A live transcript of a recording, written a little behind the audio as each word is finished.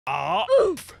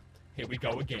Oof. Here we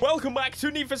go again. Welcome back to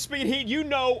Need for Speed Heat. You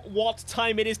know what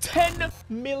time it is. 10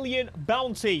 million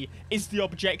bounty is the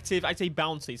objective. I say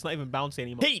bounty. It's not even bounty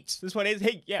anymore. Heat. This one is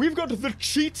Heat. Yeah. We've got the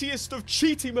cheatiest of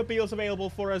cheating mobiles available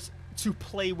for us to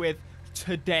play with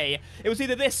today. It was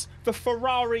either this, the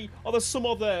Ferrari, or there's some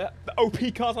other OP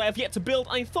cars I have yet to build.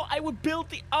 I thought I would build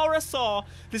the RSR.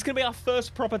 This is going to be our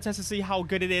first proper test to see how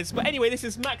good it is. But anyway, this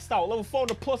is maxed out. Level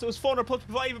 400 plus. It was 400 plus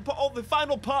before I even put all the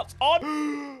final parts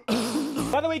on.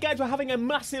 By the way, guys, we're having a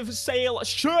massive sale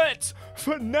shirt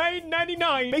for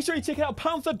 $9.99. Make sure you check out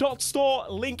panther.store.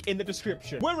 Link in the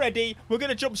description. We're ready. We're going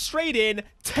to jump straight in.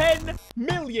 10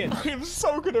 million. I'm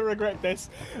so going to regret this.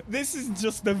 This is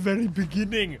just the very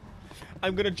beginning.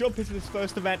 I'm going to jump into this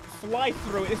first event, fly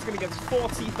through it. This is going to get us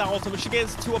 40,000, which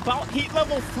gets to about heat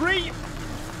level 3.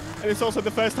 And it's also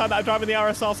the first time that I'm driving the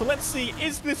RSR. So let's see,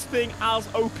 is this thing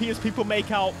as OP as people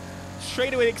make out?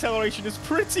 Straight away, acceleration is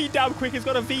pretty damn quick. It's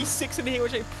got a V6 in here,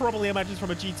 which I probably imagine is from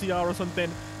a GTR or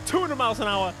something. 200 miles an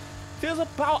hour. Feels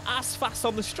about as fast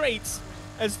on the straights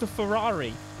as the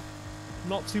Ferrari.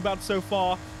 Not too bad so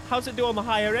far. How's it do on the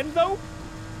higher end, though?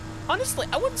 Honestly,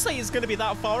 I wouldn't say it's going to be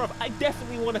that far off. I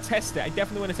definitely want to test it. I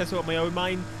definitely want to test it with my own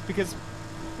mind because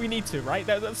we need to, right?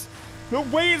 That's the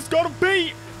way it's got to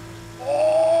be.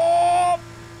 Oh!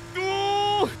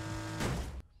 Oh!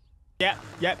 Yep.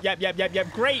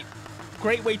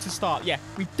 Great way to start. Yeah,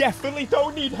 we definitely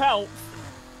don't need help.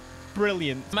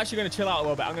 Brilliant. I'm actually going to chill out a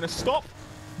little bit. I'm going to stop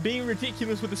being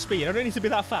ridiculous with the speed. I don't need to be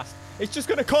that fast. It's just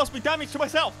going to cause me damage to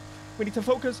myself. We need to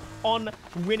focus on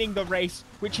winning the race,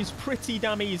 which is pretty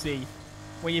damn easy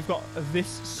when you've got this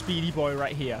speedy boy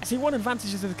right here. I see one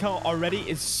advantage of the car already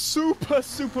is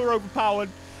super overpowered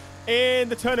in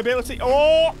the turnability.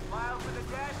 Oh!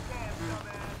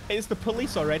 It's the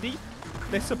police already.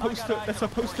 They're supposed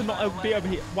to not be over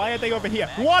here. Why are they over here?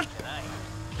 What?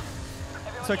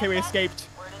 It's okay, we escaped.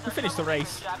 We finished the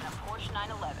race.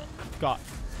 Got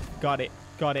it.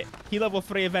 Heat level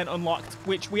 3 event unlocked,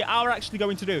 which we are actually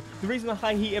going to do. The reason the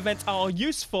high heat events are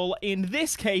useful in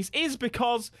this case is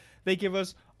because they give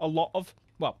us a lot of,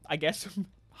 well, I guess,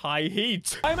 high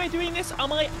heat. Why am I doing this?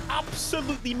 Am I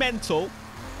absolutely mental?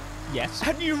 Yes.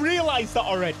 Hadn't you realized that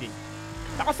already?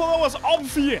 I thought that was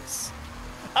obvious.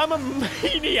 I'm a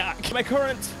maniac. My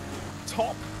current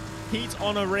top heat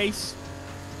on a race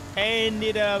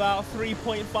ended at about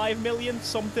 3.5 million,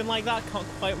 something like that. Can't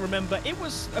quite remember. It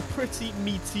was a pretty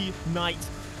meaty night.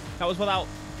 That was without,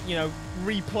 you know,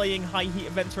 replaying high heat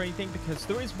events or anything, because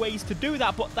there is ways to do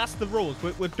that, but that's the rules.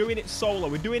 We're doing it solo.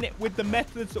 We're doing it with the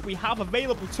methods that we have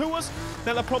available to us.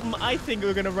 Now, the problem I think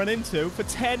we're going to run into for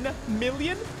 10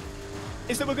 million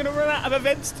is that we're going to run out of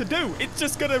events to do. It's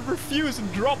just going to refuse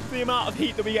and drop the amount of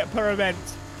heat that we get per event.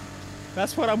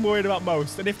 That's what I'm worried about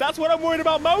most. And if that's what I'm worried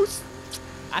about most,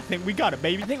 I think we got it,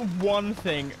 baby. I think one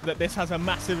thing that this has a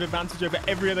massive advantage over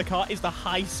every other car is the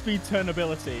high-speed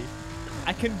turnability.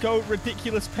 I can go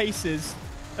ridiculous paces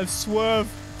and swerve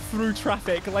through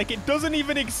traffic like it doesn't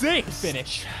even exist.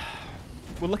 Finish.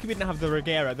 We're lucky we didn't have the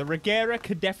Regera. The Regera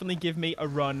could definitely give me a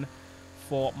run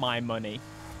for my money.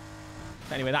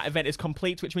 Anyway, that event is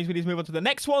complete, which means we need to move on to the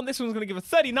next one. This one's going to give us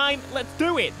 39. Let's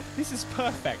do it. This is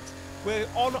perfect. We're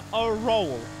on a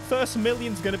roll. First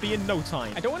million's going to be in no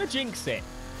time. I don't want to jinx it,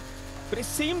 but it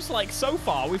seems like so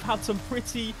far we've had some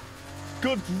pretty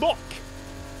good luck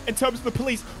in terms of the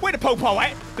police. Where the Popo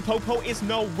at? The Popo is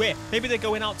nowhere. Maybe they're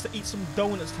going out to eat some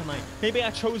donuts tonight. Maybe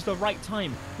I chose the right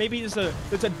time. Maybe there's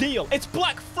a deal. It's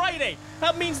Black Friday.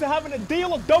 That means they're having a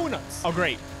deal of donuts. Oh,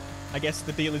 great. I guess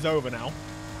the deal is over now.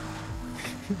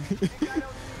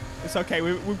 It's okay.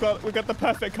 We've got the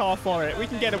perfect car for it. We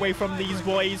can get away from these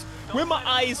boys with my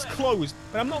eyes closed.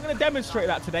 But I'm not going to demonstrate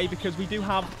that today because we do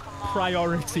have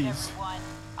priorities.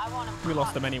 We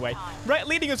lost them anyway. Right,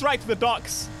 leading us right to the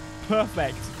docks.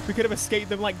 Perfect. We could have escaped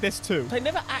them like this too. I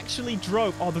never actually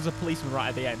drove. Oh, there's a policeman right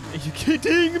at the end. Are you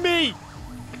kidding me?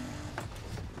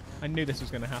 I knew this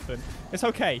was going to happen. It's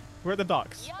okay. We're at the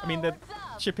docks. I mean, the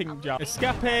shipping job.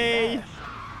 Escape.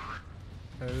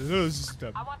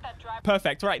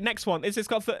 Perfect. Right, next one. It's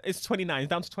 29. It's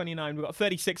down to 29. We've got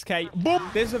 36k.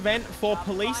 Boom. This event for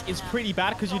police is pretty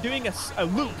bad because you're doing a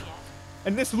loop.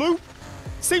 And this loop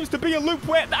seems to be a loop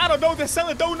where, I don't know, they're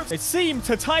selling donuts. They seem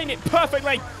to time it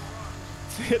perfectly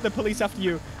to hit the police after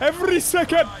you every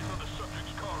second.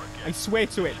 I swear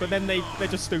to it, but then they're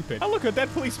just stupid. Oh, look, a dead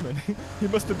policeman. He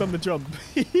must have done the jump.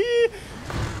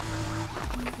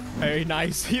 Very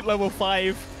nice. Heat level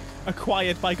 5.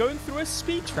 Acquired by going through a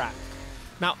speed trap.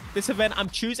 Now, this event I'm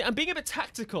being a bit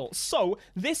tactical. So,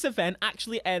 this event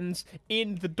actually ends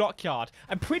in the dockyard.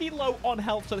 I'm pretty low on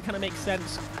health, so that kind of makes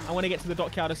sense. I want to get to the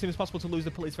dockyard as soon as possible to lose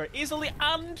the police very easily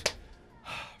and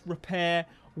repair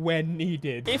when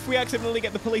needed. If we accidentally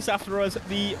get the police after us,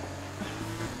 the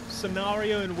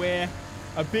scenario in where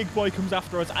a big boy comes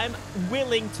after us, I'm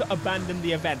willing to abandon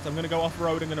the event. I'm going to go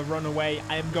off-road. I'm going to run away.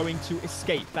 I am going to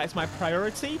escape. That is my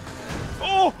priority.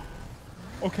 Oh!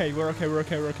 Okay, we're okay. We're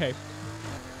okay. We're okay.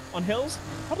 On hills,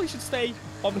 probably should stay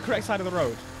on the correct side of the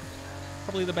road.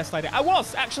 Probably the best idea. I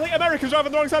was, actually. America's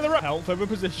driving the wrong side of the road. Health over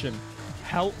position.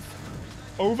 Health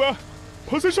over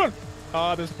position.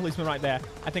 Oh, there's a policeman right there.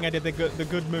 I think I did the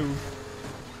good move.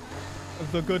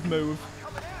 The good move.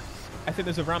 I think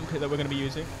there's a ramp here that we're going to be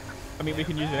using. I mean, we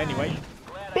can use it anyway.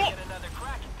 Oh!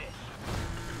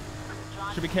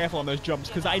 Should be careful on those jumps,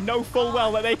 because I know full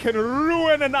well that they can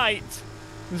ruin a night.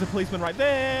 There's a policeman right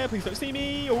there. Please don't see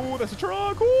me. Oh, there's a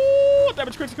truck. Oh,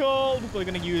 damage critical. We're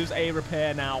going to use a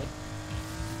repair now.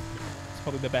 It's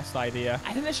probably the best idea.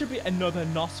 I think there should be another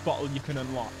NOS bottle you can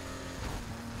unlock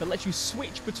that lets you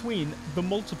switch between the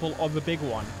multiple or the big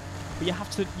one. But you have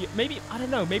to, maybe, I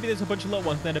don't know, maybe there's a bunch of little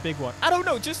ones and then a big one. I don't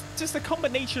know, just a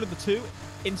combination of the two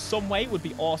in some way would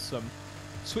be awesome.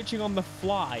 Switching on the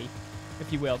fly,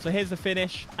 if you will. So here's the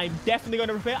finish. I'm definitely going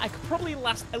to repair. I could probably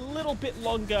last a little bit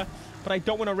longer, but I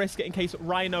don't want to risk it in case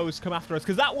rhinos come after us,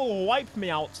 because that will wipe me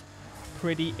out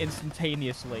pretty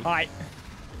instantaneously. All right,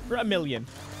 we're at 1 million.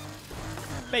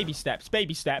 Baby steps,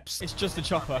 baby steps. It's just a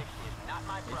chopper.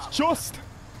 It's just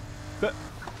the...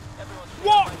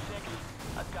 What?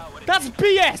 That's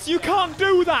BS. You can't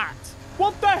do that.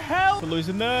 What the hell? We're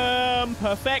losing them.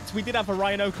 Perfect. We did have a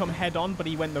rhino come head on, but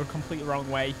he went the complete wrong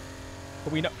way.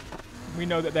 But we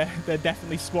know that they're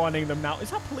definitely spawning them now.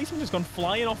 Is that policeman just gone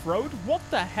flying off road? What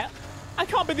the hell? I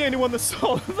can't be the only one that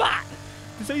saw that.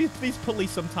 There's these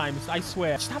police sometimes, I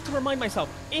swear. I just have to remind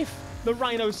myself, if the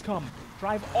rhinos come,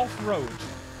 drive off-road,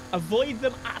 avoid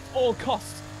them at all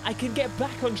costs. I can get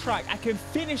back on track. I can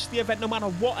finish the event no matter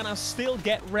what, and I'll still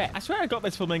get wrecked. I swear I got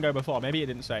this flamingo before. Maybe it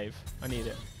didn't save. I need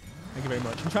it. Thank you very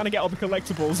much. I'm trying to get all the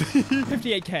collectibles.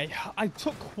 58k. I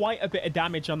took quite a bit of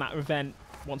damage on that event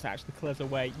once it actually clears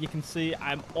away. You can see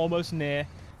I'm almost near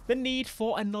the need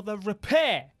for another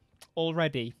repair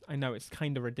already. I know it's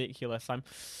kind of ridiculous. I'm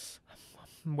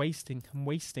wasting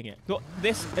it. But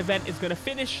this event is going to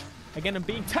finish. Again, I'm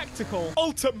being tactical.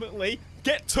 Ultimately,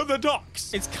 get to the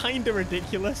docks. It's kind of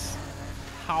ridiculous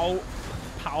how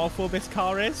powerful this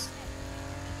car is.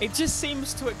 It just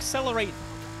seems to accelerate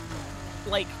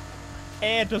like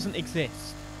air doesn't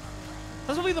exist.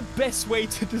 That's probably the best way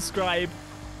to describe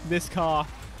this car.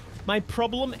 My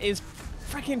problem is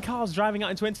freaking cars driving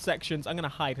out into intersections. I'm going to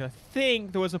hide. I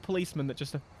think there was a policeman that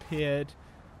just appeared.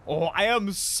 Oh, I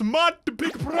am smart,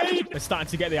 big brain. We're starting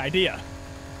to get the idea.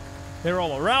 They're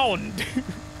all around.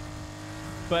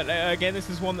 But again, this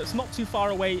is one that's not too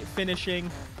far away finishing.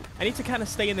 I need to kind of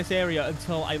stay in this area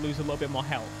until I lose a little bit more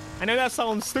health. I know that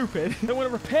sounds stupid. I don't want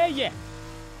to repair yet.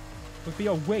 It would be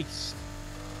a waste.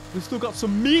 We've still got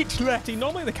some meat left.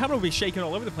 Normally the camera would be shaking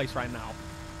all over the place right now.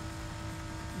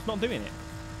 It's not doing it.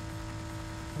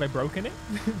 Have I broken it?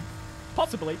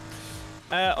 Possibly.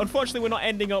 Unfortunately, we're not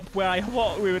ending up where I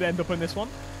thought we would end up in this one.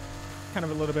 Kind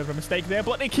of a little bit of a mistake there,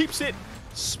 but it keeps it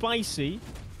spicy.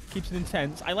 Keeps it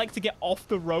intense. I like to get off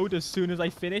the road as soon as I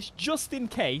finish, just in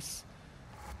case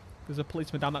there's a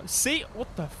policeman down there. See?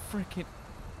 What the frickin'...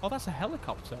 Oh, that's a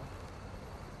helicopter.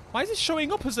 Why is it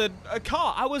showing up as a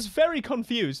car? I was very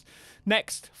confused.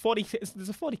 Next, 40. There's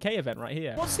a 40k event right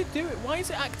here. What's it doing? Why is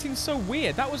it acting so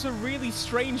weird? That was a really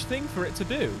strange thing for it to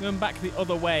do. Going back the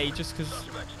other way just because...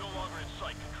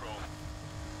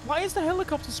 Why is the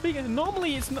helicopter speaking?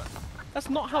 Normally, it's not... That's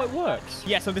not how it works.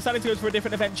 Yes, I've decided to go for a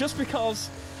different event just because,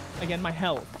 again, my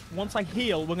health. Once I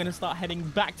heal, we're going to start heading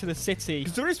back to the city.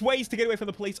 Because there is ways to get away from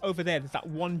the police over there. There's that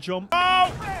one jump.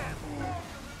 Oh!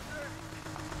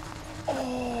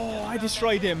 Oh, I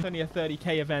destroyed him. It's only a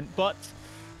 30k event, but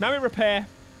now we repair,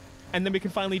 and then we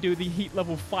can finally do the heat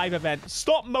level 5 event.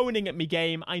 Stop moaning at me,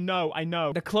 game. I know, I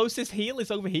know. The closest heal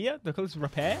is over here. The closest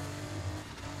repair.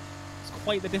 It's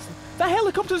quite the distance. The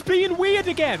helicopter's being weird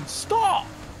again. Stop!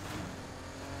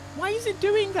 Why is it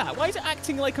doing that? Why is it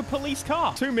acting like a police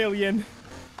car? 2 million.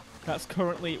 That's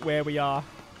currently where we are.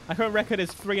 Our current record is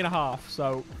 3.5,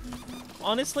 so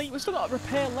honestly, we've still got a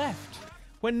repair left.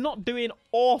 We're not doing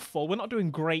awful. We're not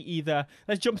doing great either.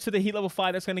 Let's jump to the heat level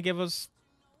 5. That's going to give us,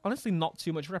 honestly, not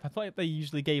too much rep. I thought they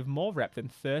usually gave more rep than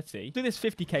 30. Do this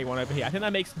 50k one over here. I think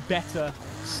that makes better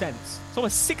sense. It's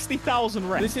almost 60,000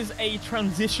 rep. This is a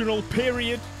transitional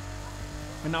period.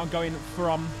 We're now going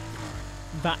from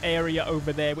that area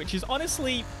over there, which is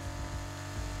honestly,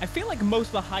 I feel like most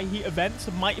of the high heat events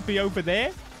might be over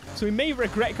there. So we may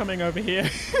regret coming over here.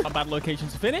 A bad location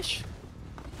to finish.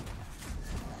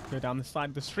 Go down the side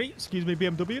of the street. Excuse me,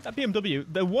 BMW. That BMW,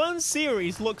 the 1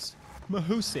 Series looks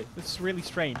mahoosive. It's really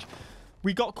strange.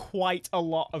 We got quite a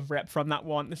lot of rep from that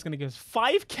one. This is going to give us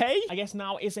 5k. I guess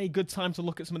now is a good time to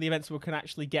look at some of the events we can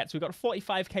actually get. So we've got a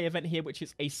 45k event here, which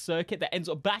is a circuit that ends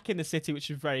up back in the city, which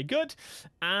is very good.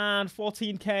 And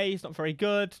 14k is not very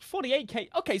good. 48k.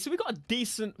 Okay, so we've got a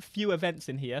decent few events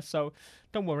in here. So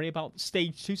don't worry about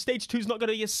stage 2. Stage 2 is not going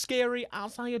to be as scary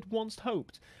as I had once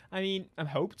hoped. I mean, I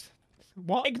hoped.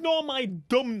 What? Ignore my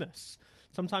dumbness.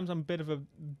 Sometimes I'm a bit of a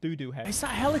doo-doo head. Is that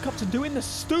helicopter doing the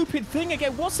stupid thing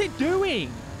again? What's it doing?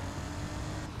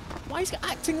 Why is it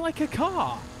acting like a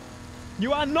car?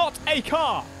 You are not a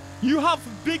car. You have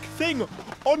a big thing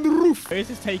on the roof. Where is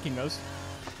this taking us?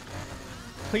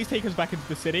 Please take us back into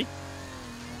the city.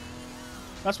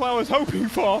 That's what I was hoping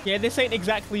for. Yeah, this ain't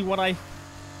exactly what I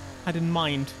had in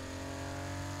mind.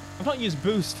 I've not used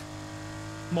boost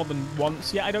more than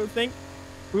once yet, I don't think.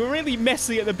 We were really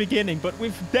messy at the beginning, but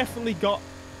we've definitely got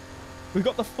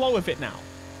the flow of it now.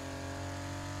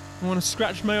 I want to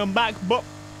scratch my own back, but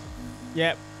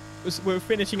yeah, we're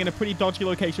finishing in a pretty dodgy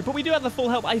location. But we do have the full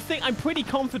health. I think I'm pretty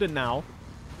confident now.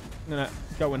 I'm gonna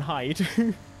go and hide.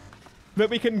 That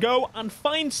we can go and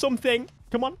find something.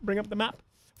 Come on, bring up the map.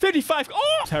 55.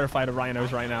 Oh! I'm terrified of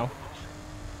rhinos right now.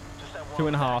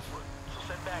 2.5.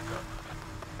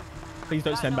 Please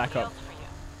don't send back up.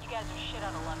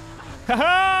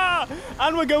 Haha!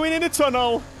 And we're going in a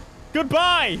tunnel.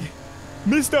 Goodbye,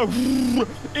 Mr.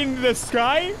 in the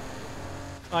sky.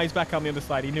 Oh, he's back on the other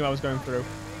side. He knew I was going through.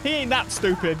 He ain't that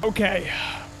stupid. Okay.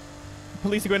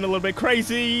 Police are going a little bit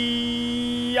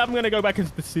crazy. I'm going to go back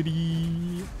into the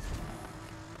city.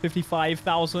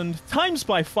 55,000 times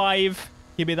by 5.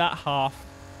 Give me that half.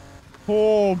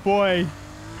 Oh, boy.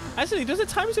 Actually, does it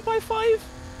times it by 5?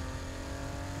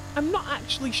 I'm not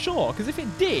actually sure, because if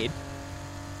it did...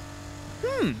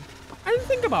 I didn't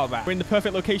think about that. We're in the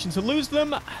perfect location to lose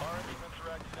them.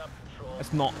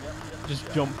 Let's not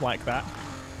just jump like that.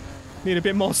 Need a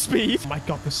bit more speed. Oh my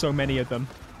god, there's so many of them.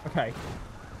 Okay,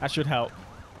 that should help.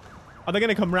 Are they going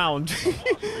to come round?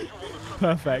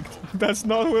 Perfect. That's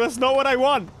not what I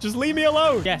want. Just leave me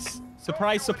alone. Yes.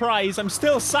 Surprise, surprise. I'm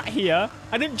still sat here.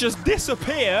 I didn't just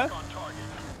disappear.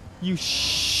 You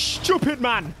stupid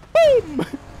man. Boom.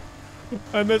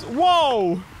 And there's...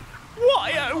 Whoa.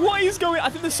 What is going... I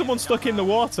think there's someone stuck in the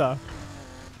water.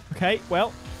 Okay,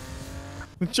 well.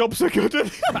 The jobs are good.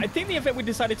 I think the event we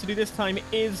decided to do this time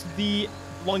is the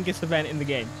longest event in the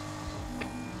game.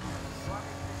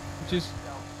 Which is...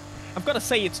 I've got to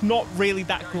say, it's not really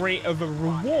that great of a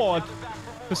reward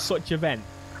for such event.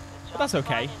 But that's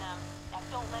okay.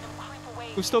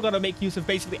 We've still got to make use of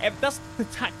basically... That's the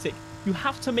tactic. You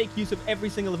have to make use of every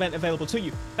single event available to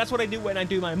you. That's what I do when I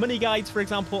do my money guides, for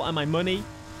example, and my money...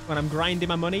 When I'm grinding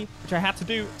my money, which I had to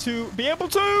do to be able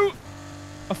to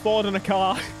afford a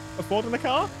car. Afford a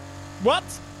car? What?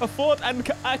 Afford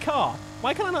a car.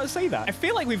 Why can I not say that? I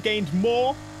feel like we've gained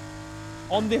more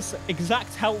on this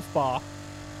exact health bar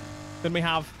than we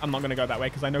have. I'm not going to go that way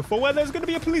because I know full well there's going to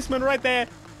be a policeman right there.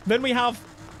 Then we have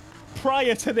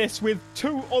prior to this with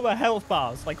 2 other health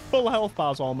bars, like full health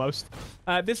bars almost.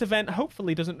 This event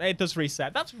hopefully doesn't... It does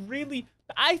reset. That's really...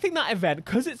 I think that event,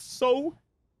 because it's so...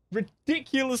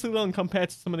 ridiculously long compared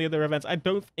to some of the other events, I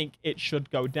don't think it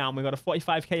should go down. We've got a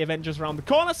 45k event just around the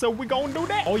corner, so we're going to do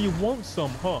that. Oh, you want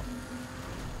some, huh?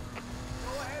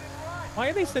 Why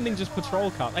are they sending just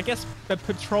patrol cars? I guess they're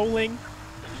patrolling,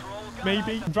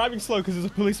 maybe. I'm driving slow because there's a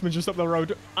policeman just up the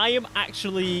road. I am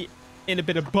actually in a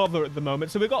bit of bother at the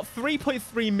moment. So we've got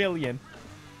 3.3 million.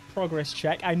 Progress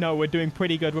check. I know we're doing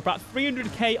pretty good. We're about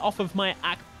 300k off of my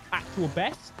actual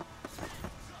bet.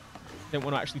 Don't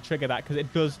want to actually trigger that because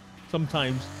it does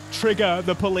sometimes trigger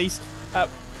the police.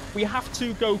 We have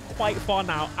to go quite far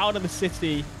now out of the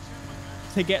city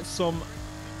to get some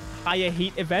higher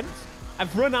heat events.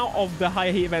 I've run out of the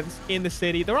higher heat events in the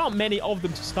city. There aren't many of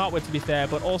them to start with, to be fair,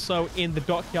 but also in the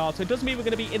dockyard. So it does mean we're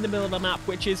going to be in the middle of the map,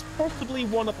 which is possibly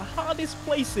one of the hardest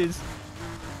places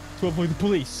to avoid the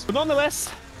police. But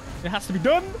nonetheless, it has to be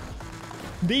done.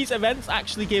 These events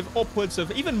actually give upwards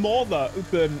of even more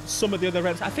than some of the other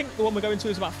events. I think the one we're going to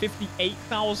is about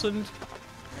 58,000. So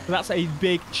that's a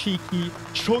big, cheeky,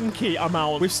 chunky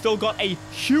amount. We've still got a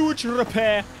huge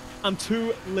repair and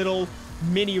 2 little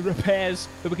mini repairs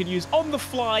that we can use on the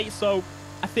fly. So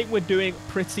I think we're doing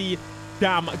pretty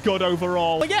damn good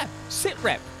overall. But yeah, sit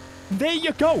rep. There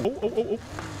you go. Oh.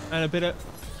 And a bit of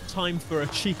time for a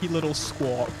cheeky little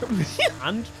squawk.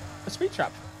 And a speed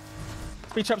trap.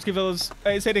 Speed traps give us,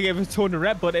 it said it gave us 200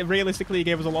 rep, but it realistically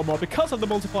gave us a lot more because of the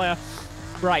multiplier.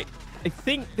 Right. I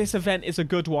think this event is a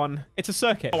good one. It's a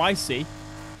circuit. Oh, I see.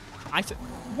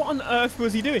 What on earth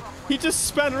was he doing? He just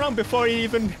spun around before he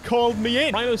even called me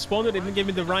in. Rhino spawned, it didn't give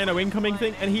me the Rhino incoming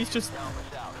thing, and he's just...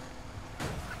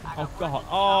 Oh, God.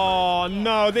 Oh,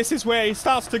 no. This is where he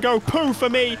starts to go poo for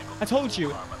me. I told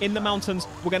you, in the mountains,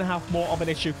 we're going to have more of an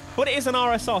issue. But it is an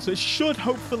RSR, so it should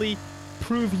hopefully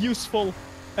prove useful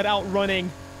at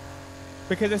outrunning,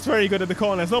 because it's very good at the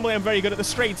corners. Normally, I'm very good at the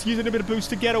straights, using a bit of boost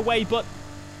to get away, but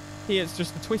here it's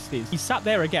just the twisties. He sat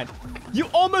there again. You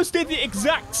almost did the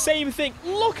exact same thing.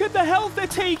 Look at the health they're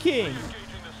taking.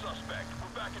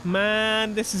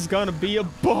 Man, this is going to be a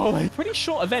ball. Pretty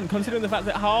short event, considering the fact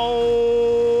that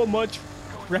how much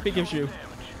rep it gives you.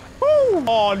 Woo!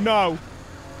 Oh, no.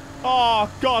 Oh,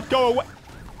 God, go away.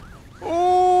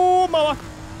 Oh, mama.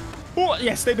 Oh,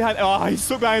 yes, stay behind. Oh, he's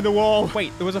stuck behind the wall.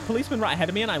 Wait, there was a policeman right ahead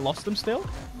of me and I lost him still?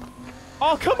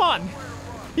 Oh, come on.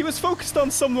 He was focused on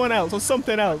someone else or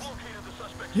something else.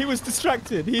 He was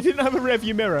distracted. He didn't have a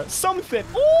rearview mirror. Something.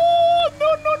 Oh,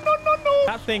 no, no, no, no, no.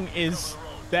 That thing is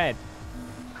dead.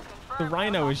 The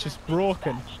Rhino is just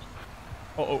broken.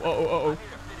 Uh-oh, uh-oh, uh-oh.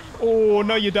 Oh,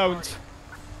 no, you don't.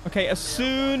 Okay, as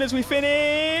soon as we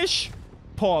finish...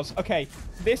 Pause. Okay,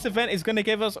 this event is going to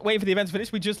give us... Wait for the event to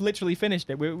finish. We just literally finished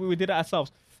it. We did it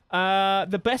ourselves.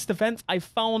 The best events I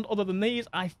found other than these,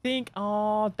 I think,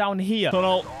 are down here.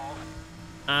 Tunnel.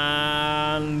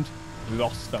 And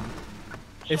lost them.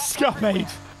 Escapade.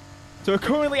 So we're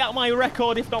currently at my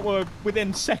record. If not, we're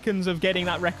within seconds of getting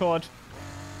that record.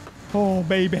 Oh,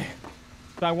 baby.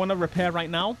 So I want to repair right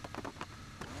now.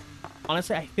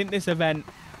 Honestly, I think this event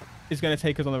is going to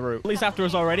take us on the route. At least after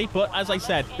us already. But as I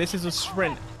said, this is a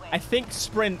sprint. I think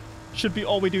sprint should be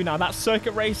all we do now. That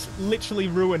circuit race literally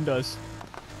ruined us.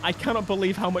 I cannot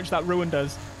believe how much that ruined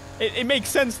us. It makes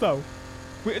sense, though.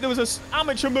 There was an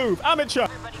amateur move. Amateur.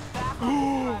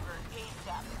 Don't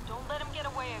let him get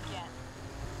away again.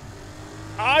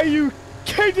 Are you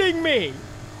kidding me?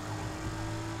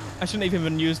 I shouldn't have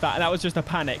even used that. That was just a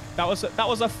panic. That was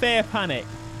a fair panic.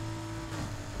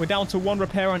 We're down to one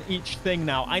repair on each thing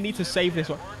now. I need to save this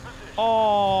one.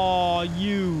 Oh,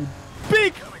 you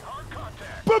big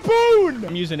baboon!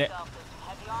 I'm using it.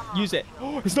 Use it.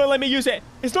 Oh, it's not letting me use it.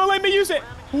 It's not letting me use it.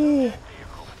 Oh,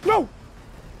 no.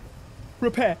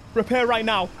 Repair. Repair right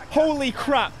now. Holy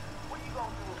crap.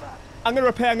 I'm going to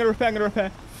repair. I'm going to repair. I'm going to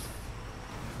repair.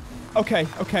 Okay.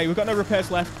 Okay. We've got no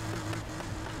repairs left.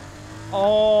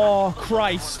 Oh,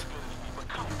 Christ.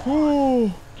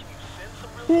 Ooh.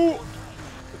 Ooh.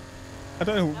 I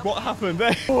don't know what happened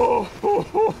there. Oh.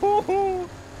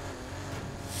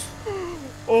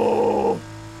 Oh.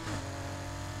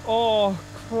 Oh,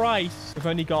 Christ. We've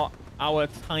only got our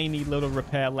tiny little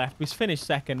repair left. We finished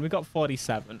second. We got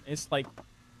 47. It's like,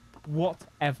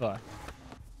 whatever.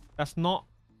 That's not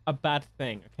a bad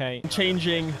thing, okay?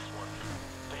 Changing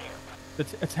the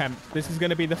attempt. This is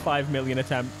going to be the 5 million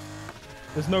attempt.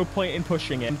 There's no point in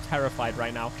pushing it. I'm terrified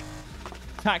right now.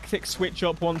 Tactics switch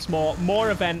up once more. More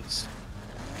events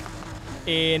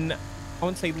in, I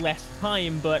won't say less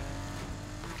time, but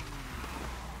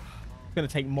it's going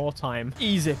to take more time.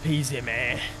 Easy peasy,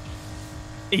 man.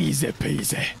 Easy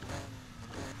peasy.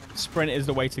 Sprint is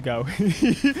the way to go.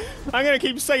 I'm going to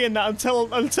keep saying that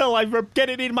until I get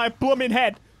it in my blooming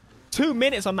head. 2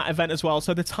 minutes on that event as well,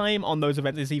 so the time on those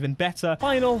events is even better.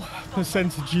 Final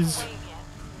percentages.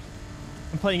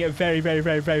 I'm playing it very, very,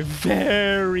 very, very,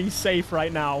 very safe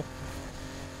right now.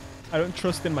 I don't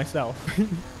trust in myself.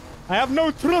 I have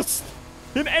no trust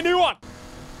in anyone.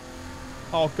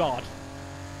 Oh, God.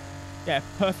 Yeah,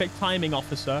 perfect timing,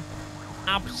 officer.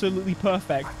 Absolutely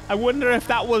perfect. I wonder if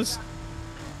that was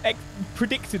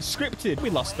predicted, scripted. We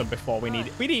lost them before we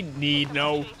needed. We didn't need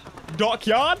no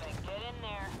dockyard.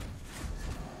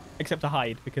 Except to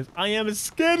hide, because I am a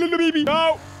scared little baby.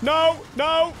 No, no,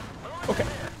 no. Okay.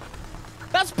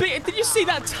 That's big. Did you see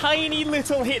that tiny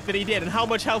little hit that he did and how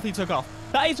much health he took off?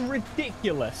 That is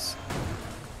ridiculous.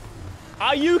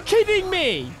 Are you kidding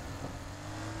me?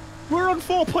 We're on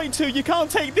 4.2. You can't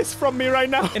take this from me right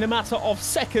now. In a matter of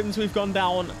seconds, we've gone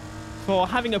down for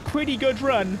having a pretty good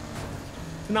run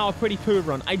to now a pretty poor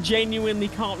run. I genuinely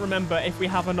can't remember if we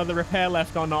have another repair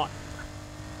left or not.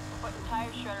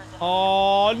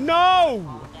 Oh,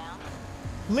 no!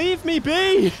 Leave me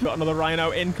be! Got another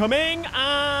Rhino incoming,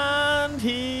 and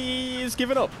he's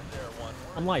given up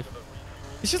on life.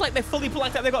 It's just like they're fully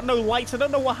blacked out. They've got no lights. I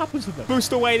don't know what happens to them.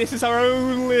 Boost away. This is our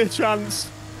only chance.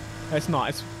 It's not.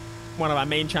 It's one of our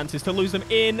main chances to lose them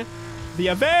in the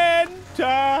event. Do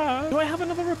I have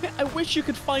another repair? I wish you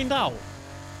could find out.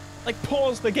 Like,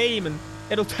 pause the game and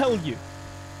it'll tell you.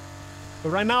 But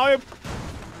right now, I'm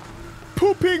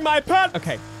pooping my pants.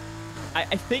 Okay. I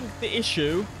think the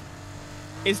issue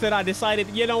is that I decided,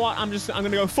 you know what? I'm going to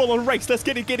go full on race. Let's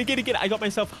get it. I got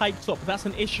myself hyped up. That's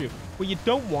an issue. What you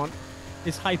don't want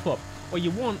is hype up. What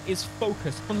you want is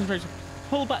focus, concentration.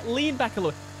 Pull back, lean back a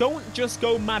little. Don't just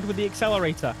go mad with the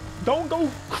accelerator. Don't go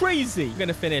crazy. I'm going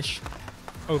to finish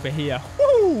over here.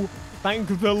 Woo!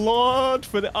 Thank the Lord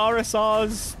for the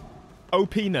RSR's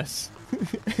OP-ness.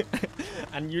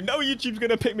 And you know YouTube's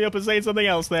going to pick me up and say something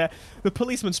else there. The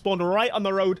policeman spawned right on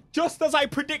the road, just as I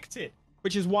predicted.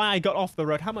 Which is why I got off the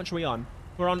road. How much are we on?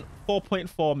 We're on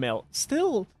 4.4 mil.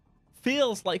 Still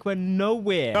feels like we're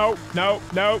nowhere. Nope.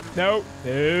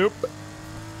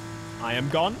 I am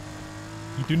gone.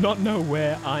 You do not know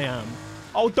where I am.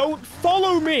 Oh, don't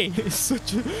follow me. It's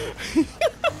such a...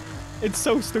 It's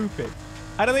so stupid.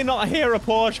 How do they not hear a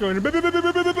Porsche going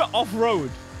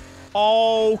off-road?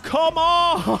 Oh, come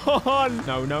on.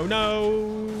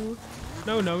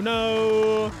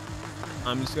 No.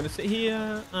 I'm just going to sit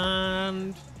here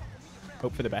and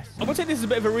hope for the best. I would say this is a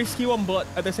bit of a risky one, but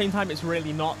at the same time, it's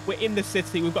really not. We're in the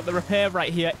city. We've got the repair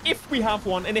right here, if we have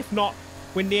one. And if not,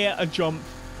 we're near a jump,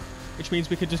 which means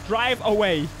we could just drive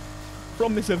away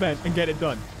from this event and get it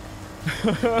done.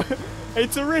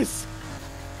 It's a risk,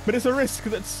 but it's a risk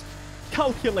that's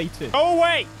calculated. Go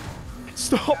away.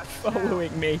 Stop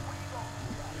following me.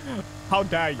 How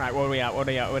dare you? Right, what are we at?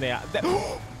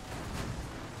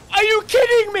 Are you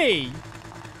kidding me?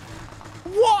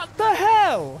 What the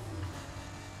hell?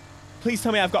 Please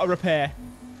tell me I've got a repair.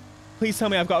 Please tell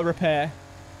me I've got a repair.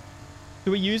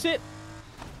 Do we use it?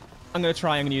 I'm going to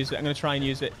try and use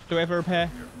it. Do I have a repair?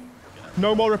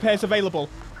 No more repairs available.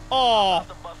 Oh,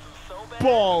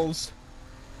 balls.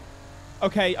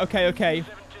 Okay.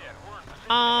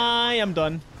 I am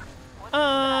done.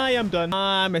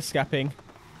 I'm escaping.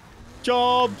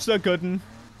 Jobs are good.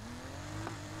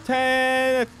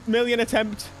 10 million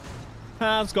attempt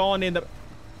has gone in the...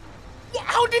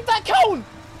 How did that count?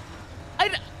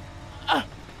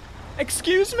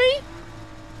 Excuse me?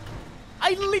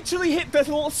 I literally hit the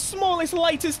smallest,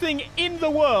 lightest thing in the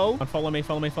world. Follow me.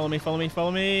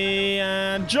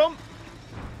 And jump.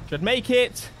 Should make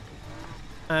it.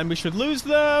 And we should lose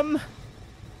them.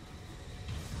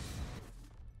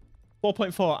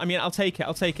 4.4. I mean, I'll take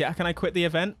it. Can I quit the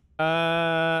event?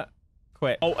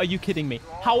 Quit. Oh, are you kidding me?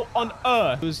 How on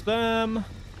earth? Lose them.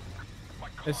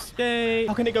 Escape.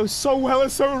 How can it go so well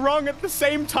and so wrong at the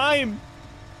same time?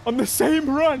 On the same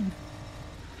run?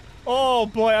 Oh,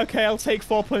 boy. Okay, I'll take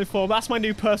 4.4. That's my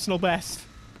new personal best.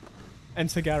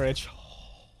 Enter garage.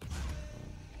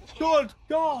 Good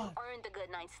God. Earned a good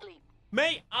night's sleep.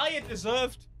 Mate, I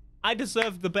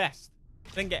deserved the best.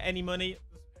 Didn't get any money.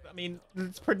 I mean,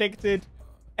 it's predicted.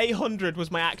 800 was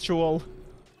my actual.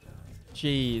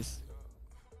 Jeez.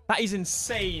 That is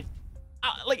insane.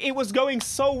 Like, it was going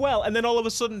so well, and then all of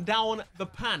a sudden, down the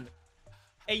pan.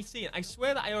 18. I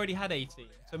swear that I already had 18.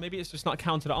 So maybe it's just not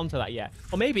counted onto that yet.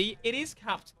 Or maybe it is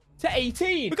capped to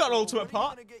 18. We got an ultimate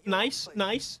part. Nice.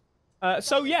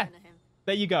 So, yeah.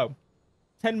 There you go.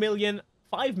 10 million,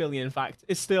 5 million, in fact,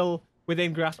 is still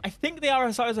within grasp. I think the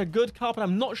RSR is a good car, but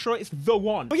I'm not sure it's the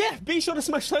one. But yeah, be sure to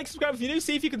smash like, subscribe if you're new.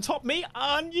 See if you can top me,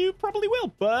 and you probably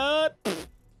will. But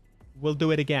we'll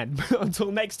do it again.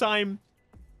 Until next time,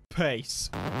 peace.